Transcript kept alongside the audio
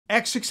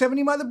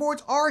X670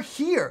 motherboards are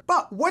here,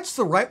 but what's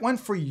the right one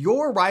for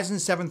your Ryzen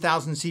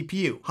 7000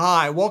 CPU?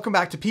 Hi, welcome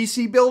back to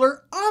PC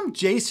Builder. I'm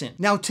Jason.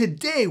 Now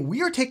today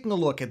we are taking a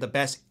look at the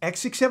best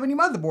X670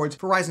 motherboards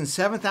for Ryzen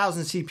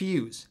 7000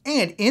 CPUs.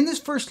 And in this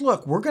first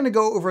look, we're going to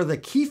go over the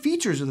key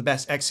features of the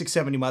best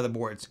X670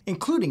 motherboards,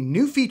 including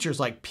new features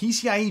like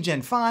PCIe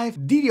Gen 5,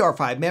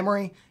 DDR5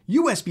 memory,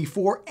 USB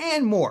 4,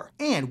 and more.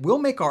 And we'll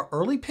make our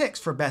early picks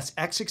for best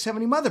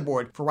X670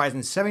 motherboard for Ryzen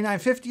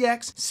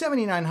 7950X,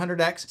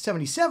 7900X,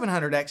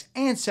 7700X,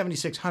 and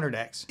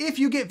 7600X. If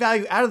you get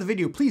value out of the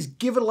video, please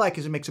give it a like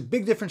as it makes a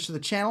big difference to the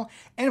channel.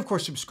 And of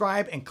course,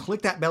 subscribe and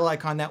click that bell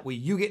icon, that way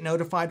you get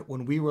notified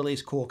when we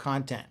release cool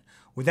content.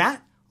 With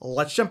that,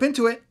 let's jump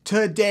into it.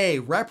 Today,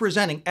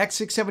 representing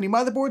X670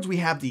 motherboards, we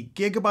have the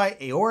Gigabyte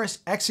Aorus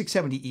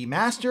X670E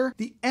Master,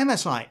 the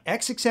MSI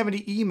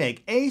X670E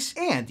Meg Ace,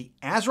 and the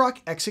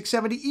ASRock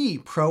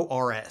X670E Pro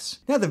RS.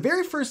 Now, the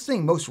very first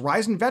thing most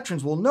Ryzen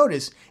veterans will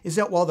notice is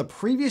that while the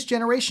previous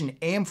generation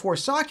AM4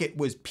 socket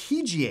was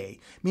PGA,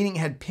 meaning it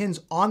had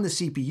pins on the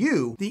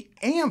CPU, the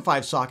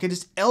AM5 socket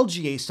is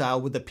LGA style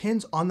with the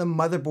pins on the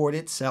motherboard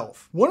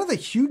itself. One of the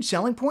huge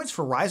selling points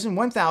for Ryzen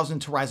 1000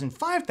 to Ryzen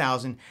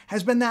 5000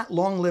 has been that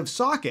long-lived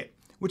socket,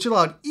 which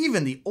allowed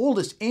even the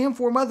oldest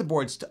AM4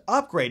 motherboards to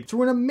upgrade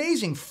through an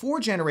amazing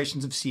 4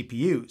 generations of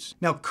CPUs.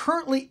 Now,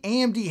 currently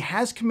AMD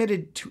has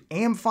committed to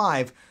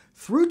AM5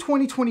 through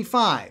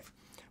 2025,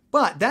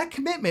 but that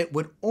commitment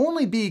would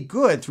only be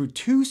good through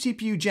 2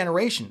 CPU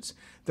generations,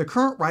 the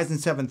current Ryzen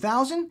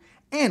 7000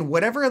 and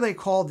whatever they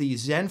call the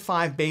Zen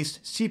 5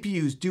 based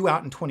CPUs due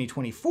out in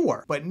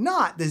 2024, but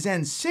not the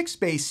Zen 6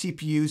 based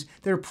CPUs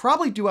that are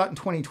probably due out in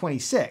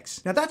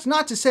 2026. Now, that's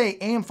not to say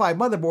AM5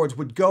 motherboards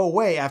would go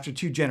away after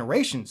 2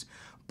 generations,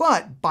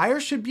 but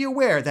buyers should be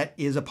aware that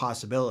is a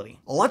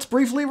possibility. Let's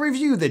briefly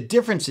review the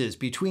differences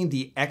between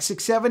the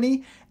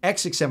X670,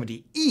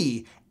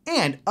 X670E,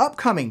 and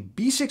upcoming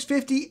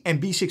B650 and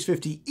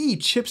B650E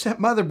chipset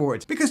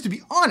motherboards, because to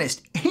be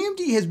honest,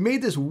 AMD has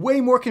made this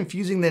way more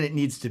confusing than it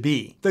needs to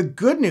be. The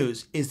good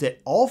news is that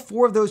all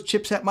 4 of those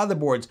chipset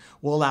motherboards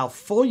will allow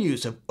full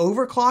use of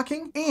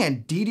overclocking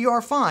and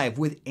DDR5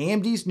 with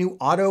AMD's new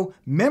auto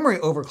memory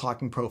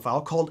overclocking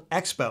profile called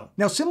EXPO.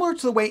 Now, similar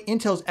to the way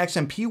Intel's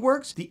XMP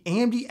works, the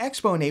AMD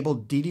EXPO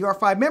enabled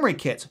DDR5 memory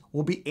kits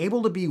will be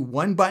able to be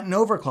one button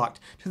overclocked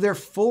to their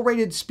full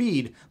rated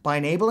speed by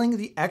enabling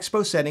the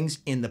EXPO settings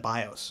in the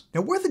BIOS.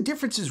 Now, where the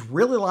differences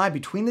really lie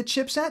between the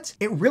chipsets,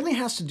 it really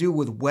has to do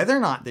with whether or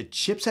not the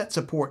chipset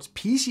supports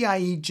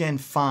PCIe Gen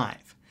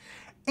 5.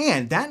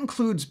 And that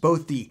includes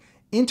both the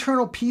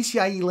internal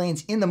PCIe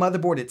lanes in the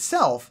motherboard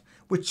itself,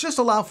 which just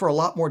allow for a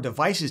lot more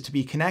devices to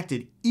be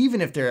connected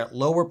even if they're at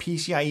lower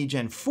PCIe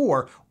Gen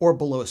 4 or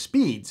below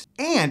speeds,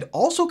 and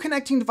also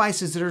connecting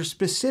devices that are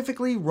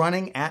specifically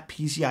running at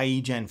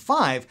PCIe Gen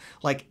 5,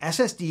 like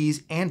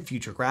SSDs and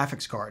future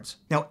graphics cards.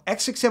 Now,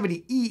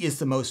 X670E is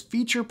the most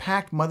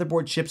feature-packed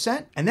motherboard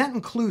chipset, and that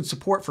includes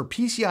support for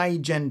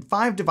PCIe Gen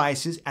 5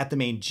 devices at the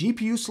main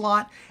GPU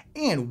slot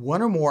and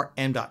 1 or more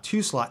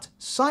M.2 slots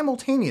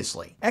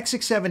simultaneously.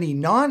 X670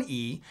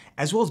 non-E,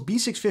 as well as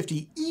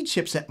B650E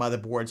chipset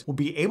motherboards, will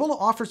be able to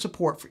offer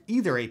support for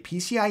either a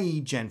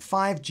PCIe Gen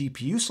 5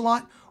 GPU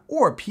slot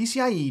or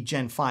PCIe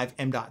Gen 5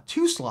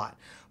 M.2 slot,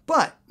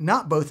 but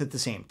not both at the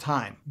same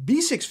time.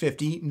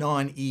 B650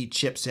 non-E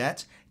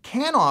chipsets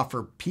can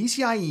offer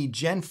PCIe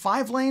Gen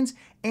 5 lanes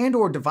and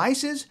or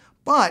devices,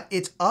 but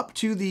it's up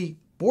to the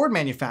board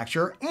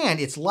manufacturer, and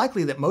it's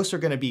likely that most are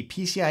going to be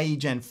PCIe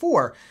Gen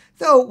 4,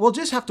 though we'll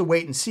just have to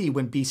wait and see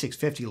when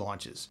B650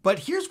 launches. But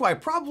here's why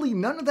probably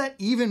none of that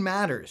even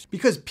matters,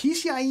 because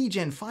PCIe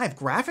Gen 5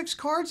 graphics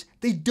cards,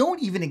 they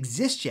don't even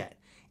exist yet.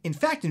 In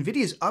fact,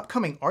 NVIDIA's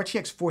upcoming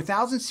RTX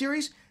 4000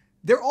 series,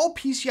 they're all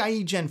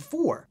PCIe Gen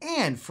 4.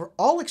 And for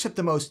all except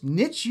the most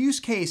niche use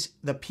case,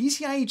 the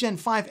PCIe Gen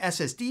 5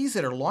 SSDs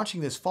that are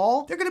launching this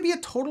fall, they're going to be a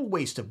total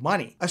waste of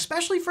money,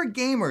 especially for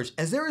gamers,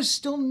 as there is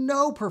still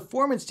no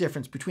performance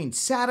difference between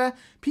SATA,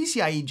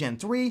 PCIe Gen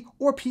 3,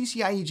 or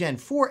PCIe Gen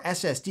 4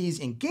 SSDs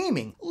in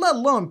gaming, let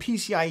alone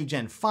PCIe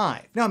Gen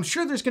 5. Now, I'm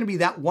sure there's going to be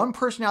that one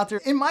person out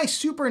there, in my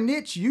super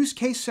niche use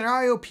case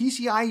scenario,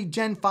 PCIe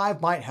Gen 5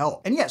 might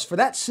help. And yes, for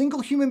that single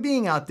human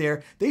being out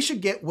there, they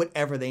should get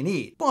whatever they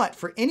need. But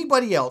for anybody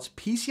else,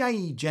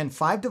 PCIe Gen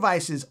 5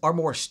 devices are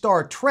more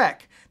Star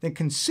Trek than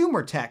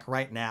consumer tech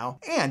right now,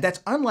 and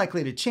that's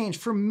unlikely to change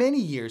for many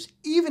years,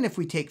 even if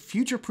we take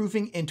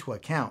future-proofing into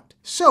account.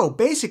 So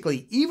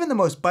basically, even the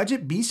most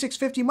budget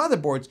B650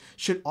 motherboards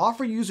should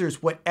offer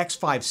users what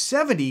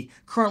X570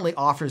 currently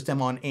offers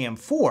them on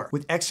AM4,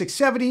 with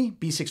X670,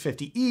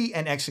 B650E,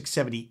 and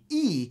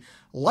X670E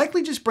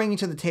likely just bringing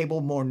to the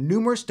table more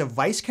numerous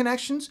device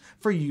connections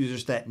for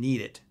users that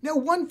need it. Now,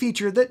 one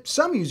feature that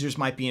some users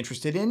might be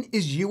interested in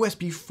is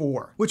USB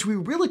 4, which we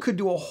really could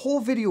do a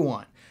whole video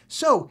on.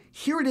 So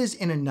here it is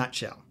in a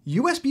nutshell.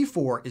 USB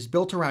 4 is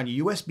built around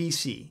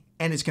USB-C,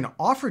 and it's going to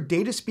offer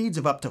data speeds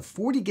of up to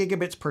 40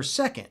 gigabits per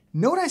second.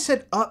 Note I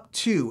said up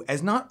to,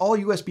 as not all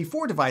USB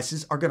 4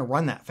 devices are going to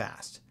run that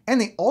fast. And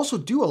they also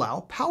do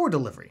allow power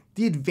delivery.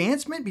 The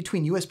advancement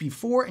between USB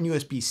 4 and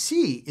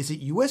USB-C is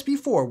that USB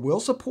 4 will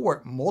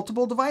support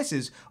multiple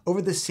devices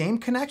over the same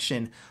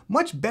connection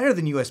much better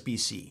than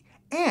USB-C.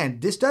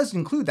 And this does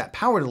include that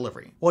power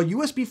delivery. While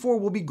USB 4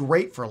 will be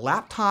great for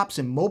laptops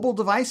and mobile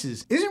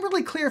devices, it isn't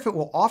really clear if it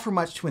will offer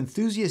much to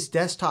enthusiast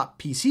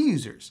desktop PC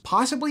users.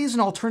 Possibly as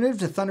an alternative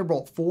to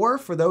Thunderbolt 4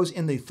 for those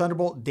in the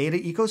Thunderbolt data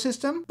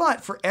ecosystem,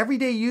 but for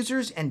everyday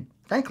users and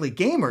frankly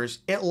gamers,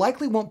 it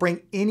likely won't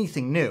bring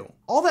anything new.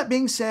 All that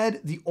being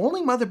said, the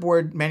only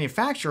motherboard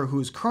manufacturer who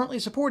is currently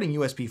supporting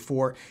USB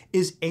 4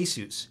 is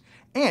Asus.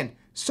 And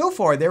so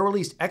far, their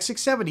released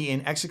X670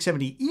 and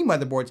X670E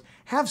motherboards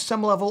have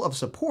some level of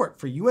support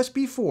for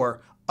USB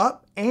 4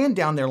 up and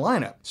down their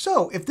lineup.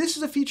 So if this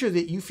is a feature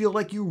that you feel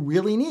like you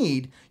really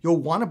need, you'll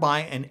want to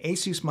buy an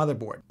Asus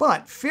motherboard.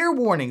 But fair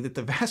warning that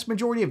the vast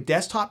majority of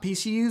desktop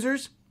PC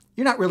users,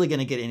 you're not really going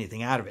to get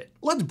anything out of it.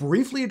 Let's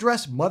briefly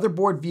address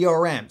motherboard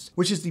VRMs,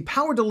 which is the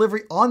power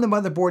delivery on the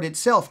motherboard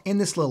itself in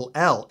this little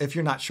L, if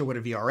you're not sure what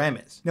a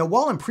VRM is. Now,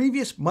 while in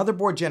previous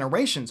motherboard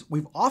generations,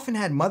 we've often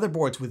had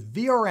motherboards with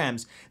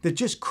VRMs that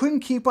just couldn't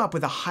keep up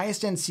with the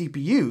highest end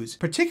CPUs,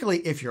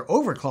 particularly if you're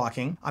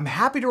overclocking, I'm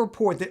happy to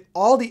report that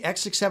all the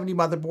X670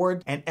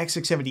 motherboard and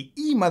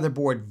X670E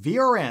motherboard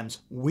VRMs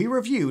we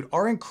reviewed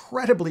are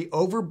incredibly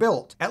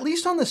overbuilt, at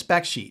least on the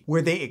spec sheet,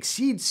 where they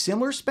exceed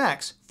similar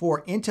specs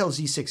for Intel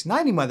Z690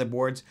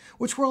 motherboards,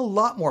 which were a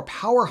lot more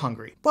power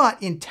hungry.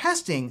 But in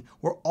testing,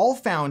 were all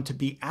found to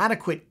be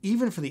adequate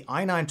even for the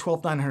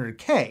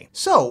i9-12900K.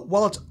 So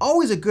while it's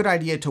always a good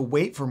idea to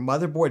wait for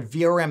motherboard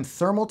VRM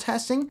thermal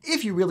testing,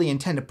 if you really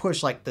intend to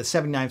push like the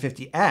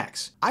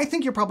 7950X, I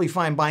think you're probably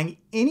fine buying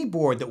any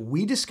board that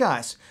we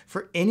discuss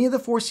for any of the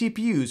 4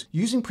 CPUs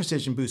using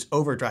Precision Boost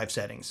overdrive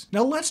settings.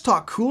 Now let's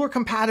talk cooler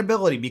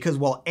compatibility, because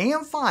while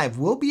AM5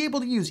 will be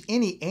able to use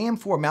any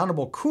AM4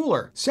 mountable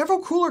cooler, several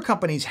cooler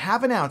companies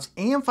have announced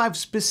AM5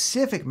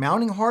 specific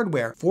mounting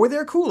hardware for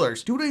their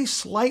coolers due to a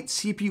slight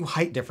CPU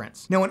height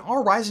difference. Now in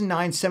our Ryzen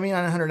 9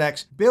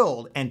 7900X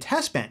build and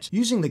test bench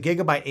using the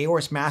Gigabyte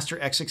Aorus Master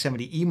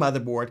X670E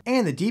motherboard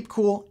and the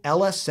Deepcool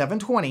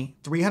LS720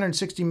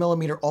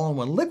 360mm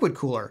all-in-one liquid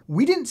cooler,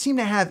 we didn't seem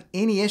to have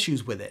any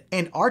issues with it.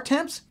 And our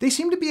temps, they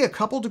seem to be a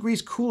couple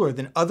degrees cooler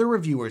than other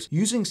reviewers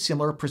using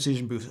similar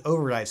Precision Boost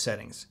overdrive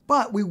settings.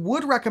 But we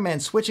would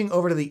recommend switching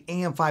over to the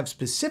AM5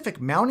 specific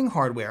mounting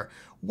hardware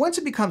once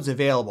it becomes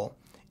available,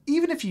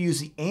 even if you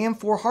use the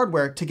AM4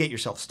 hardware to get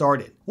yourself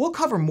started. We'll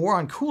cover more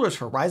on coolers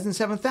for Ryzen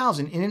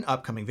 7000 in an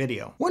upcoming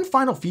video. One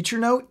final feature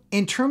note,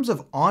 in terms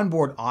of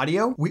onboard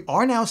audio, we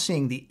are now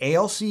seeing the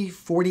ALC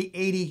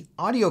 4080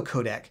 audio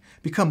codec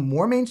become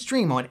more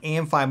mainstream on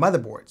AM5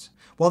 motherboards.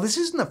 While this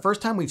isn't the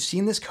first time we've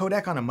seen this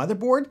codec on a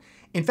motherboard,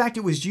 in fact,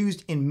 it was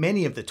used in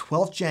many of the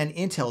 12th gen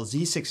Intel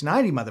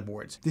Z690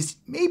 motherboards. This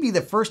may be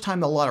the first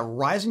time a lot of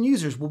Ryzen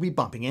users will be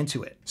bumping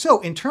into it.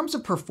 So in terms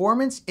of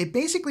performance, it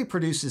basically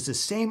produces the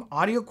same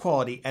audio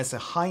quality as the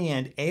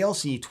high-end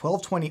ALC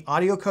 1220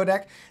 audio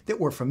codec that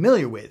we're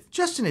familiar with,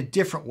 just in a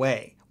different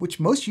way, which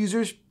most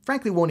users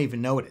frankly won't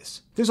even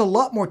notice. There's a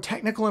lot more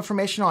technical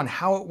information on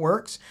how it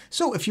works,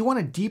 so if you want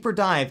a deeper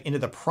dive into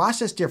the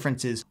process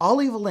differences, I'll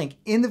leave a link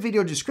in the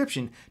video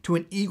description to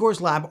an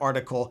Igor's Lab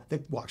article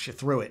that walks you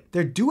through it.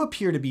 There do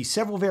appear to be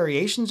several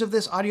variations of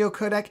this audio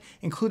codec,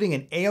 including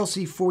an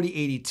ALC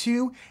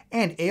 4082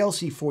 and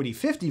ALC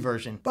 4050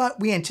 version, but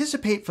we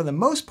anticipate for the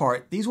most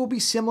part, these will be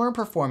similar in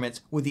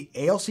performance with the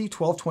ALC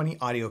 1220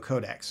 audio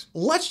codecs.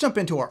 Let's jump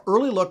into our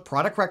early look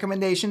product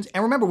recommendations,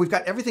 and remember, we've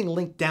got everything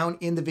linked down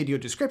in the video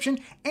description,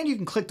 and you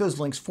can click those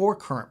links for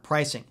current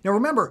pricing. Now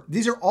remember,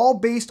 these are all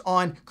based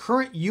on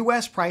current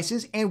US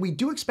prices, and we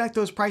do expect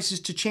those prices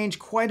to change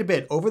quite a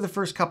bit over the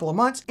first couple of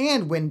months,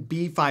 and when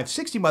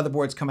B560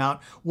 motherboards come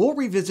out, we'll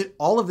revisit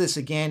all of this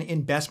again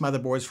in best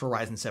motherboards for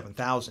Ryzen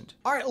 7000.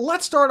 All right,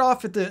 let's start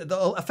off at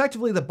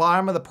effectively the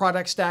bottom of the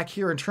product stack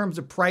here in terms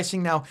of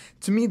pricing. Now,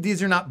 to me,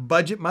 these are not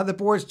budget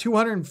motherboards.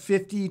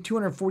 $250,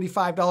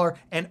 $245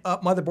 and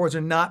up motherboards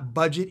are not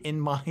budget in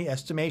my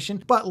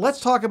estimation, but let's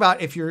talk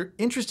about if you're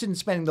interested in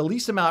spending the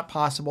least amount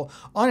possible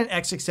on an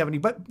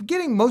X670, but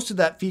getting most of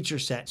that feature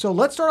set. So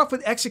let's start off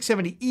with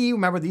X670E.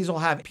 Remember, these will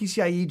have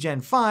PCIe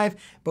Gen 5,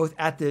 both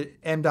at the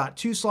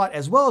M.2 slot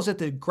as well as at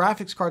the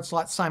graphics card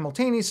slot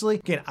simultaneously.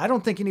 Again, I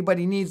don't think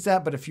anybody needs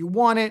that, but if you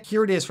want it,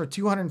 here it is for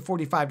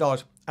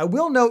 $245. I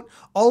will note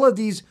all of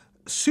these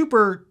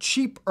super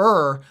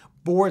cheaper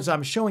boards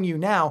I'm showing you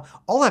now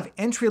all have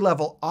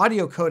entry-level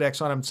audio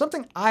codecs on them,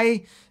 something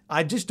I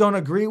just don't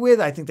agree with.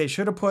 I think they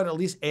should have put at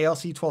least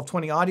ALC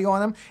 1220 audio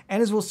on them.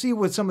 And as we'll see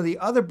with some of the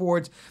other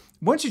boards,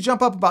 once you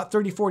jump up about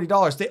 $30,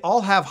 $40, they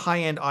all have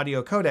high-end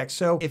audio codecs.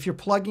 So if you're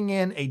plugging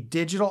in a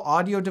digital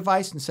audio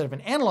device instead of an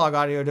analog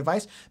audio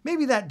device,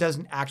 maybe that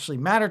doesn't actually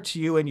matter to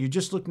you and you're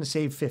just looking to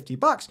save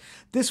 $50.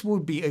 This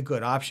would be a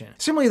good option.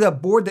 Similarly, the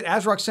board that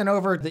ASRock sent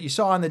over that you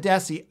saw on the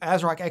desk, the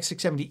ASRock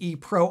X670E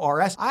Pro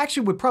RS, I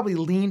actually would probably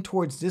lean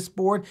towards this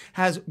board.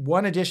 Has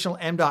one additional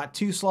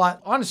M.2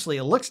 slot. Honestly,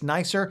 it looks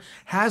nicer,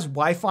 has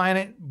Wi-Fi in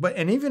it,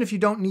 and even if you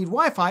don't need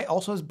Wi-Fi,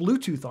 also has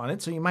Bluetooth on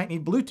it, so you might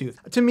need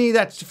Bluetooth. To me,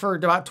 that's for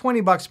about $20 20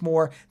 bucks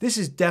more, this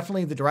is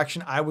definitely the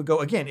direction I would go.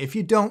 Again, if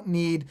you don't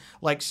need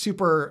like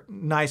super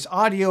nice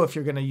audio, if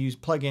you're going to use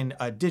plug-in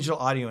digital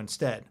audio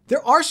instead.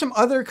 There are some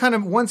other kind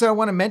of ones that I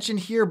want to mention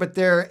here, but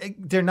they're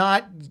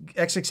not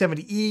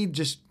X670E,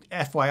 just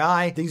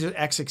FYI, these are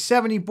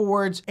X670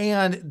 boards,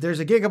 and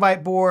there's a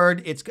Gigabyte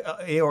board. It's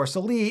Aorus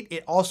Elite.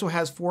 It also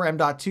has 4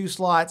 M.2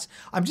 slots.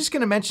 I'm just going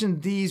to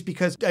mention these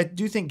because I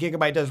do think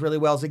Gigabyte does really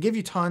well. Is they give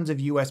you tons of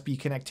USB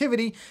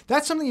connectivity.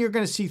 That's something you're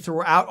going to see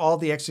throughout all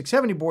the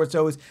X670 boards,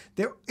 though, is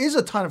there is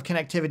a ton of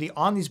connectivity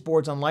on these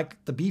boards, unlike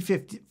the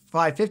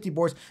B550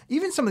 boards,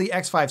 even some of the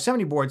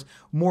X570 boards,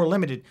 more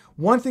limited.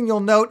 One thing you'll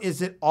note is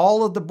that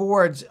all of the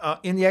boards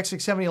in the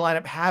X670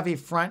 lineup have a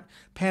front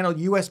panel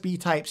USB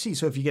Type-C.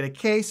 So if you get a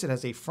case that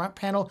has a front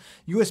panel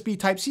USB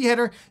Type-C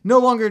header, no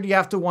longer do you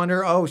have to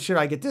wonder, oh, should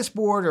I get this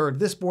board or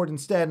this board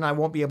instead, and I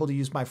won't be able to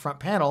use my front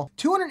panel.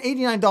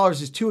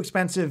 $289 is too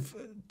expensive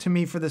to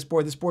me for this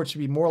board. This board should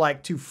be more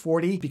like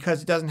 $240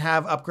 because it doesn't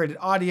have upgraded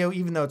audio,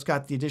 even though it's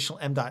got the additional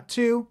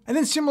M.2. And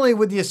then similarly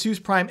with the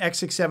Asus Prime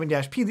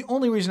X670-P, the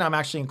only reason I'm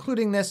actually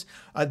including this,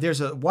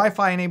 there's a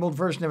Wi-Fi enabled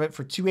version of it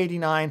for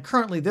 $289.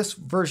 Currently, this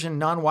version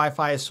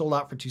non-Wi-Fi is sold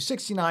out for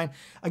 $269.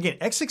 Again,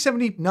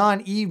 X670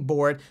 non-E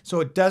board,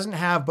 so it doesn't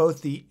have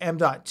both the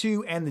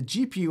M.2 and the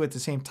GPU at the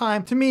same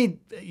time. To me,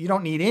 you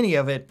don't need any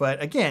of it, but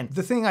again,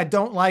 the thing I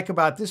don't like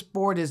about this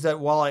board is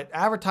that while it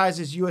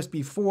advertises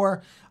USB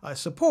 4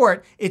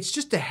 support, it's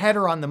just a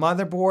header on the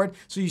motherboard,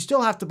 so you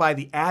still have to buy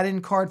the add-in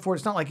card for it.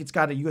 It's not like it's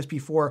got a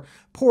USB 4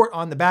 port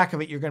on the back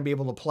of it you're going to be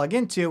able to plug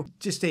into,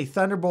 just a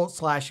Thunderbolt /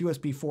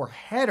 USB 4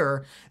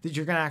 header that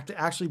you're going to have to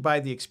actually buy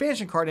the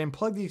expansion card in,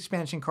 plug the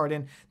expansion card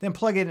in, then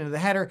plug it into the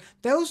header.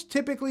 Those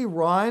typically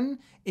run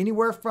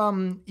anywhere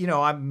from,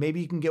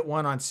 maybe you can get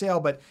one on sale,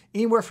 but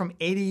anywhere from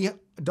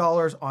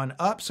 $80 on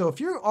up. So if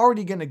you're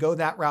already going to go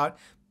that route,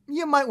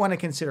 you might want to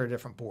consider a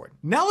different board.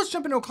 Now let's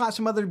jump into a class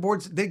of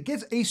motherboards that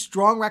gets a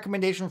strong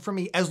recommendation from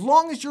me. As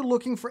long as you're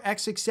looking for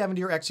X670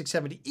 or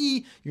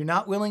X670E, you're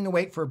not willing to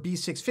wait for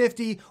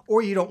B650,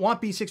 or you don't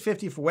want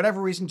B650 for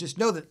whatever reason, just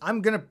know that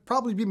I'm going to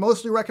probably be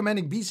mostly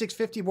recommending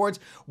B650 boards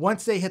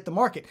once they hit the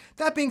market.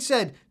 That being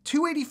said,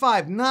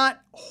 $285,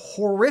 not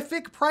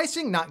horrific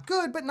pricing, not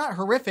good, but not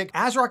horrific.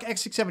 ASRock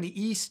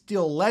X670E,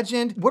 still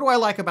legend. What do I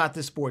like about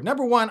this board?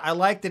 Number one, I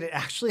like that it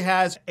actually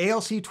has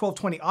ALC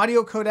 1220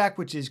 audio codec,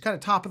 which is kind of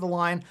top of the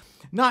line.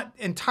 Not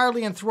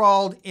entirely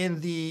enthralled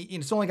in the,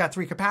 it's only got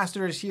 3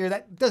 capacitors here.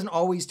 That doesn't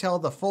always tell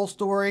the full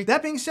story.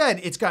 That being said,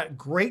 it's got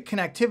great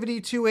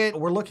connectivity to it.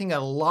 We're looking at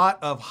a lot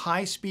of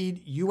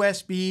high-speed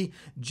USB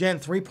Gen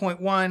 3.1,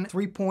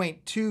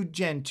 3.2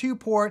 Gen 2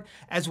 port,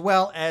 as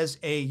well as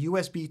a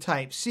USB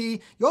Type-C.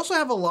 You also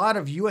have a lot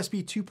of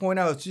USB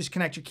 2.0 to just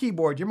connect your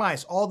keyboard, your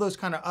mouse, all those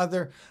kind of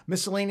other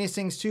miscellaneous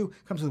things too.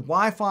 Comes with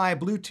Wi-Fi,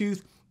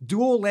 Bluetooth,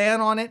 dual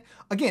LAN on it.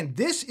 Again,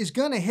 this is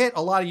going to hit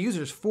a lot of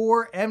users.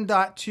 4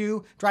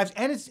 M.2 drives,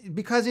 and it's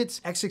because it's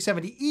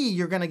X670E,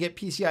 you're going to get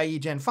PCIe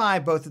Gen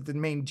 5, both at the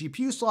main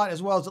GPU slot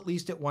as well as at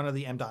least at one of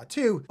the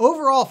M.2.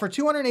 Overall, for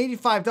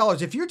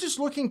 $285, if you're just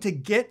looking to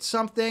get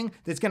something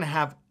that's going to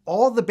have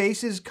all the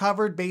bases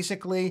covered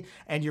basically,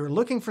 and you're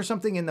looking for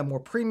something in the more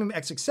premium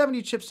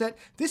X670 chipset,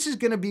 this is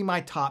going to be my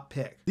top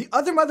pick. The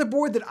other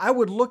motherboard that I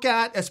would look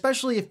at,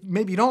 especially if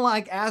maybe you don't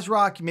like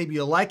ASRock, maybe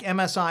you like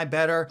MSI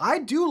better, I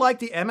do like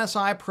the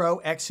MSI Pro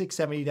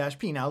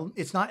X670-P. Now,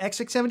 it's not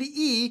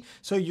X670E,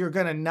 so you're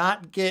going to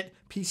not get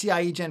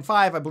PCIe Gen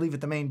 5, I believe,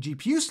 at the main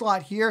GPU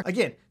slot here.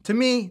 Again, to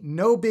me,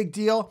 no big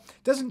deal.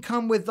 Doesn't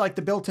come with like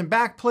the built-in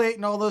backplate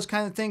and all those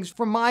kind of things.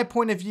 From my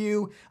point of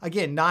view,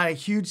 again, not a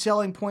huge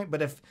selling point,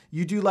 but if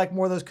you do like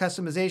more of those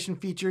customization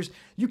features,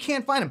 you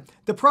can't find them.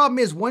 The problem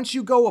is once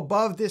you go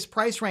above this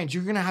price range,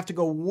 you're gonna have to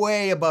go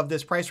way above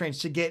this price range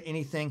to get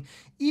anything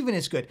even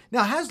as good.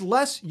 Now, it has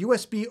less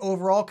USB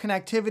overall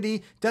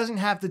connectivity, doesn't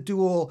have the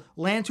dual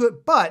LAN to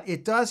it, but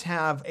it does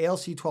have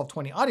ALC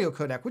 1220 audio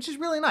codec, which is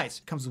really nice.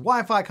 It comes with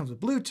Wi-Fi, comes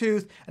with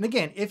Bluetooth, and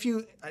again, it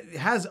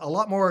has a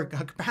lot more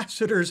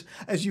capacitors,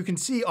 as you can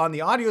see on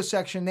the audio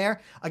section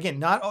there.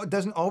 Again,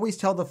 doesn't always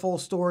tell the full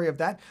story of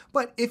that,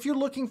 but if you're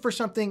looking for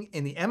something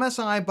in the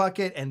MSI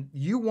bucket and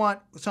you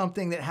want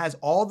something that has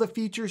all the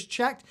features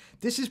checked,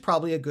 this is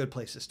probably a good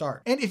place to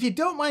start. And if you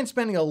don't mind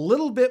spending a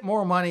little bit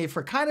more money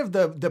for kind of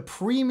the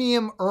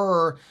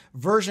premium-er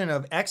version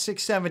of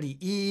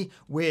X670E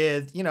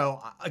with,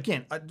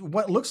 again,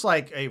 what looks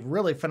like a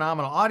really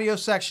phenomenal audio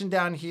section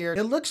down here,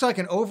 it looks like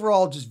an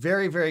overall just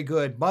very, very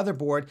good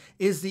motherboard,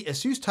 is the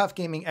Asus TUF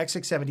Gaming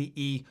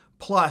X670E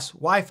plus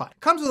Wi-Fi.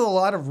 Comes with a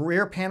lot of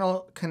rear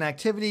panel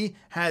connectivity,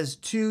 has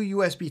 2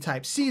 USB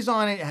Type-Cs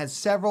on it, it has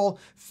several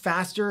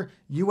faster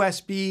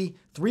USB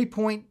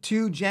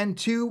 3.2 Gen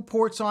 2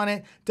 ports on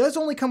it. Does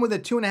only come with a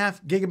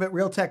 2.5 gigabit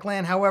Realtek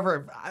LAN.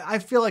 However, I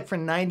feel like for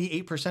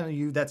 98% of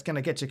you, that's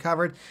gonna get you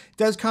covered. It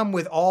does come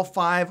with all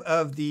 5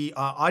 of the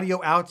audio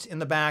outs in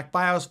the back,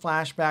 BIOS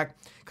flashback,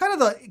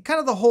 kind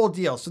of the whole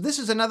deal. So this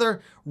is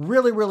another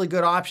really, really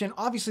good option.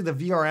 Obviously the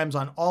VRMs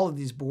on all of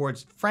these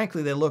boards,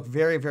 frankly, they look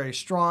very, very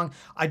strong.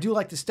 I do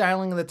like the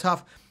styling of the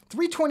TUF.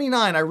 $329.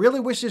 I really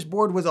wish this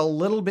board was a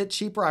little bit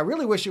cheaper. I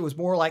really wish it was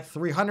more like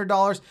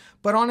 $300,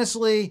 but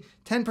honestly,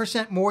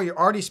 10% more, you're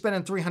already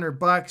spending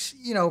 $300.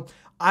 You know,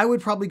 I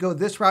would probably go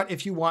this route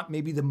if you want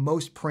maybe the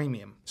most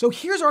premium. So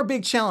here's our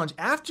big challenge.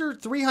 After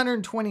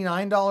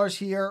 $329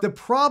 here, the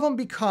problem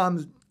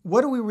becomes,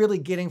 what are we really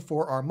getting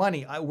for our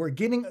money? We're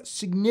getting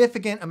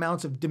significant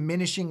amounts of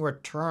diminishing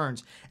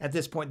returns at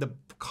this point. The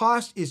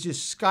cost is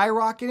just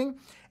skyrocketing,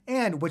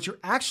 and what you're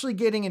actually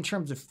getting in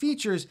terms of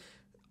features,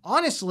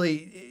 honestly,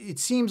 it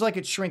seems like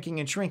it's shrinking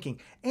and shrinking.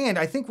 And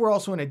I think we're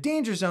also in a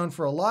danger zone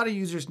for a lot of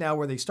users now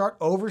where they start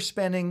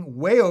overspending,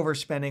 way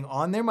overspending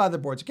on their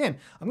motherboards. Again,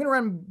 I'm going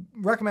to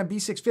recommend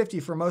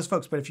B650 for most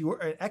folks, but if you're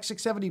an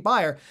X670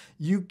 buyer,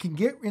 you can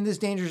get in this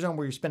danger zone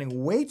where you're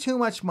spending way too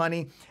much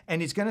money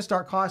and it's going to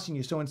start costing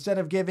you. So instead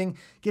of getting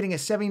a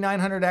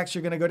 7900X,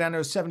 you're going to go down to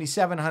a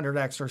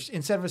 7700X, or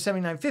instead of a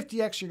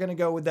 7950X, you're going to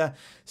go with the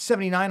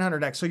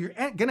 7900X. So you're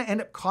going to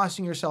end up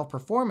costing yourself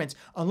performance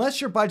unless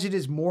your budget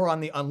is more on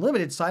the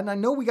unlimited side. And I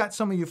know we got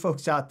some of you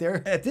folks out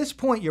there. At this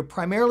point, you're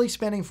primarily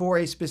spending for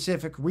a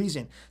specific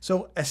reason.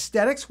 So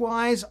aesthetics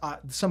wise,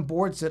 some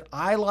boards that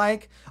I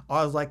like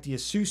are like the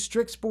Asus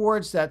Strix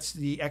boards. That's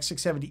the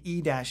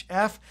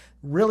X670E-F.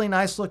 Really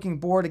nice looking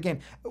board.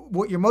 Again,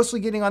 what you're mostly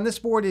getting on this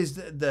board is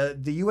the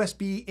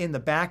USB in the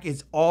back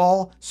is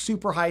all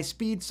super high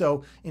speed.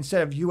 So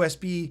instead of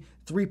USB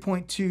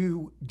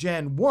 3.2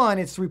 Gen 1,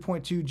 it's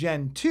 3.2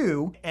 Gen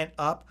 2 and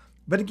up.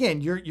 But again,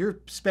 you're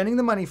spending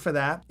the money for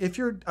that. If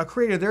you're a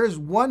creator, there is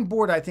one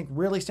board I think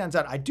really stands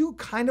out. I do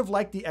kind of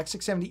like the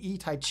X670E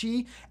Tai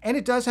Chi, and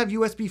it does have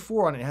USB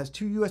 4 on it. It has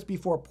two USB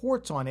 4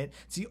 ports on it.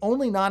 It's the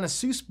only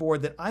non-Asus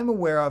board that I'm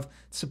aware of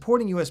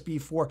supporting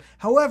USB 4.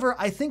 However,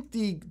 I think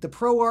the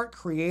ProArt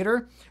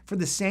Creator, for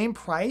the same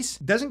price,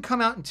 doesn't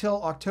come out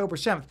until October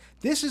 7th.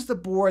 This is the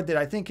board that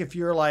I think if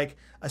you're like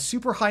a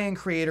super high-end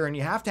creator and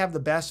you have to have the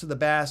best of the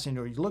best, and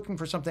you're looking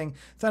for something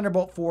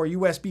Thunderbolt 4,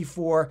 USB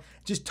 4,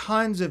 just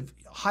tons of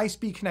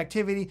high-speed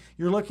connectivity,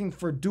 you're looking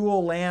for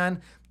dual LAN,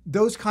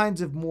 those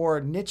kinds of more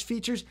niche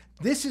features,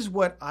 this is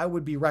what I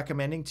would be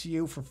recommending to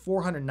you for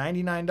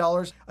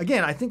 $499.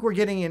 Again, I think we're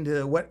getting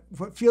into what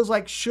feels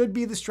like should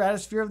be the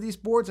stratosphere of these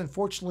boards.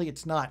 Unfortunately,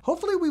 it's not.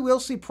 Hopefully, we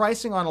will see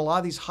pricing on a lot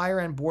of these higher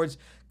end boards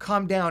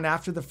come down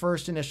after the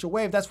first initial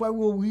wave. That's why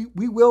we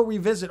will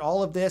revisit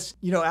all of this.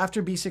 You know,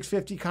 after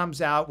B650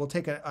 comes out, we'll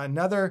take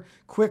another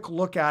quick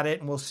look at it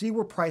and we'll see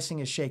where pricing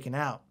is shaken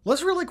out.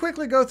 Let's really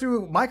quickly go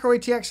through micro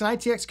ATX and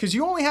ITX because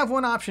you only have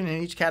one option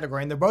in each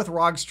category and they're both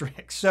ROG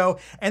Strix. So,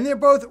 and they're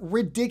both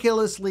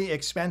ridiculously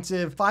expensive.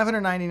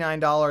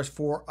 $599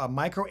 for a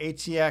micro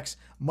ATX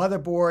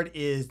motherboard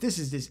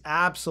is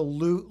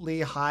absolutely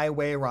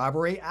highway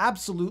robbery.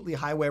 Absolutely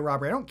highway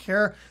robbery. I don't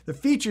care the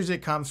features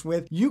it comes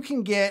with. You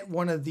can get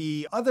one of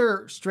the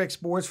other Strix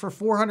boards for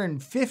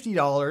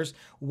 $450.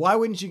 Why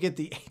wouldn't you get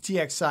the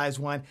ATX size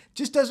one?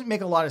 Just doesn't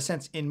make a lot of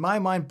sense in my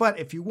mind, but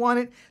if you want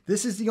it,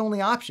 this is the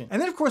only option.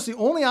 And then of course the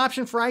only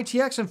option for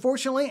ITX,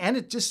 unfortunately, and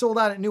it just sold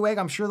out at Newegg,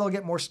 I'm sure they'll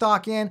get more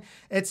stock in,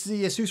 it's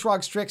the Asus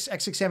ROG Strix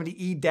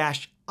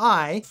X670E-I.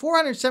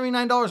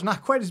 $479,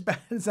 not quite as bad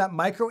as that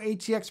micro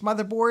ATX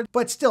motherboard,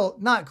 but still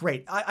not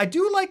great. I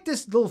do like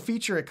this little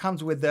feature it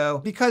comes with though,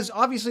 because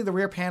obviously the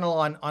rear panel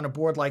on a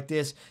board like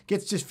this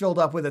gets just filled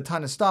up with a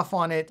ton of stuff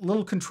on it.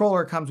 Little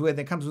controller it comes with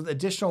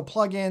additional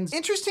plugins.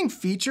 Interesting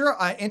feature,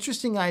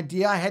 interesting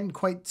idea. I hadn't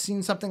quite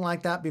seen something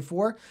like that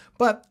before,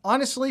 but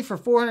honestly for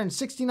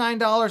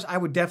 $469, I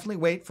would definitely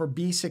wait for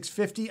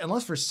B650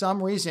 unless for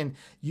some reason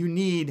you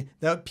need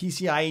the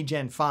PCIe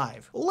Gen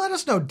 5. Let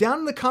us know down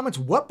in the comments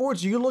what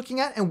boards you're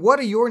looking at and what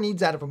are your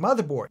needs out of a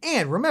motherboard.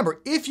 And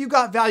remember, if you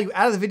got value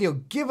out of the video,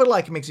 give it a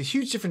like. It makes a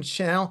huge difference to the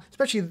channel,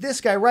 especially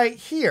this guy right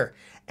here.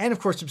 And of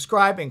course,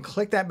 subscribe and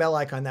click that bell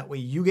icon. That way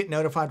you get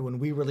notified when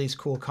we release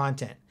cool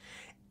content.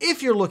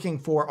 If you're looking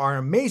for our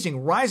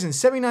amazing Ryzen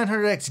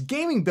 7900X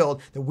gaming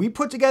build that we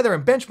put together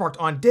and benchmarked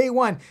on day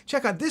one,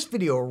 check out this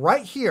video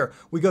right here.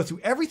 We go through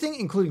everything,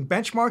 including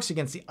benchmarks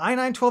against the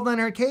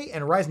i9-12900K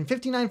and Ryzen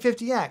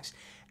 5950X.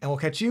 And we'll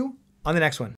catch you on the next one.